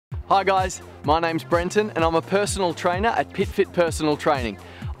Hi guys, my name's Brenton and I'm a personal trainer at Pitfit Personal Training.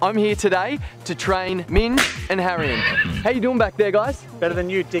 I'm here today to train Minge and Harian. How you doing back there, guys? Better than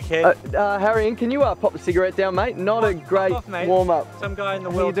you, dickhead. Harian, can you pop a cigarette down, mate? Not a great warm-up. Some guy in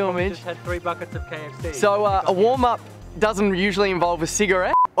the How world you doing, just had 3 buckets of KFC. So a warm-up doesn't usually involve a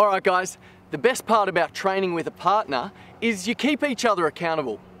cigarette. All right, guys, the best part about training with a partner is you keep each other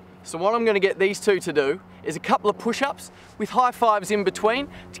accountable. So what I'm going to get these two to do is a couple of push-ups with high fives in between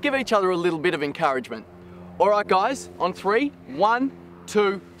to give each other a little bit of encouragement. All right, guys, on 3, 1,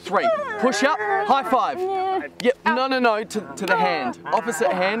 2, 3. Push up, high five. Yep, no, to the hand.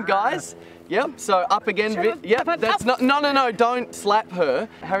 Opposite hand, guys. Yep, so up again. Yep, that's not, no, don't slap her.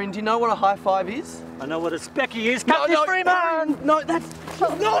 Harian, do you know what a high five is? I know what a specky is. No, Freeman! No, that's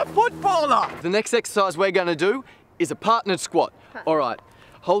not a footballer. The next exercise we're going to do is a partnered squat. All right,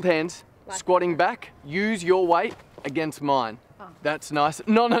 hold hands, squatting back. Use your weight against mine. That's nice.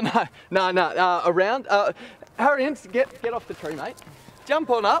 No, around. Harian, get off the tree, mate. Jump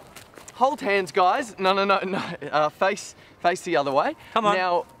on up. Hold hands, guys. No. Face the other way. Come on.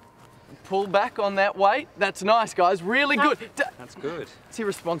 Now, pull back on that weight. That's nice, guys. Really good. That's good. It's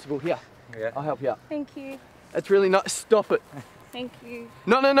irresponsible. Here. Yeah. I'll help you out. Thank you. That's really nice. Stop it. Thank you.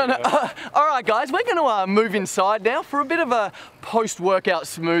 No. All right, guys, we're going to move inside now for a bit of a post-workout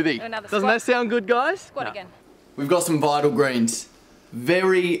smoothie. Doesn't that sound good, guys? Squat again. We've got some vital greens.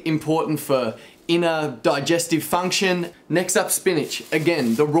 Very important for inner digestive function. Next up, spinach.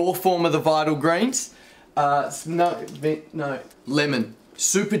 Again, the raw form of the vital greens. Lemon.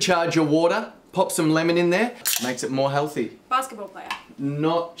 Supercharge your water. Pop some lemon in there. Makes it more healthy. Basketball player.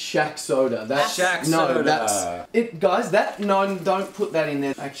 Not shaq soda. That's shaq no, soda. that's it, guys. Don't put that in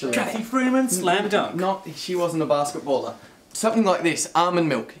there. Actually, Kathy Freeman, slam dunk. She wasn't a basketballer. Something like this, almond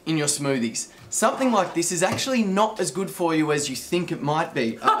milk in your smoothies. Something like this is actually not as good for you as you think it might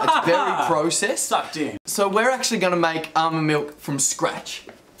be. It's very processed. Sucked in. So we're actually going to make almond milk from scratch.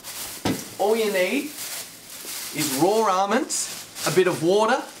 All you need is raw almonds, a bit of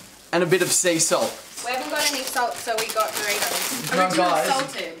water, and a bit of sea salt. We haven't got any salt, so we got Doritos. No, Original guys.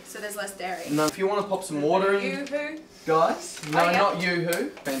 salted, so there's less dairy. No, if you want to pop some water in, Yoo-hoo. guys. No, Oh, yeah. not yoo-hoo.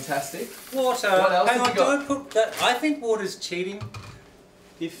 Fantastic. Water. What else Hang have on, you got? don't put that. I think water's cheating.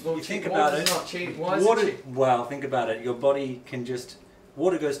 If you think about it. Not cheating. Why is water, it cheating? well, think about it. Your body can just,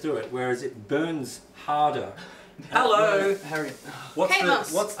 water goes through it, whereas it burns harder. Hello. Harriet. Kate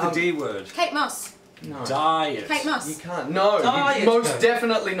Moss. What's the D word? Kate Moss. No. Diet. Kate Moss. You can't. No. Diet. Most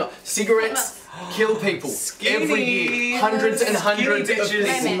definitely not. Cigarettes kill people every year. Hundreds and hundreds of Skinny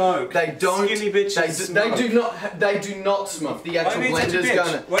bitches people. smoke. They don't. Skinny bitches smoke. They do not smoke. The actual blender's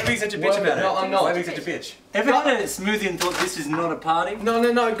gonna. Why be such a bitch about it? No, I'm not. Why be such a bitch? Ever had a smoothie and thought this is not a party?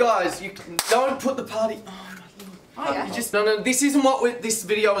 No, guys. You don't put the party. Oh my lord. Oh, yeah. You just no. This isn't what this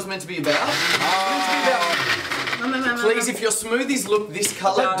video was meant to be about. It's meant to be about. Please, if your smoothies look this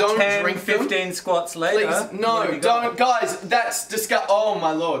colour, don't 10, drink 15 them. squats later. Please, no, don't, guys. That's disgusting. Oh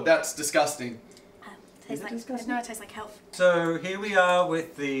my lord, that's disgusting. Tastes like, no, it tastes like health. So here we are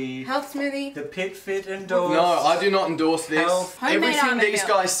with the Health smoothie. the Pitfit endorsed. No, I do not endorse this. Health. Homemade Everything almond these milk.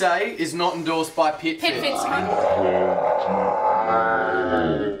 guys say is not endorsed by Pitfit. Pitfit's one.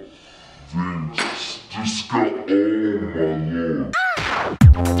 Just got, oh my lord.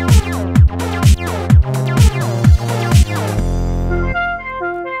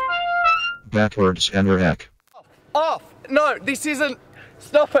 Backwards Anorak. Off! No, this isn't.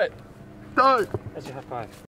 Stop it. No. That's your high five.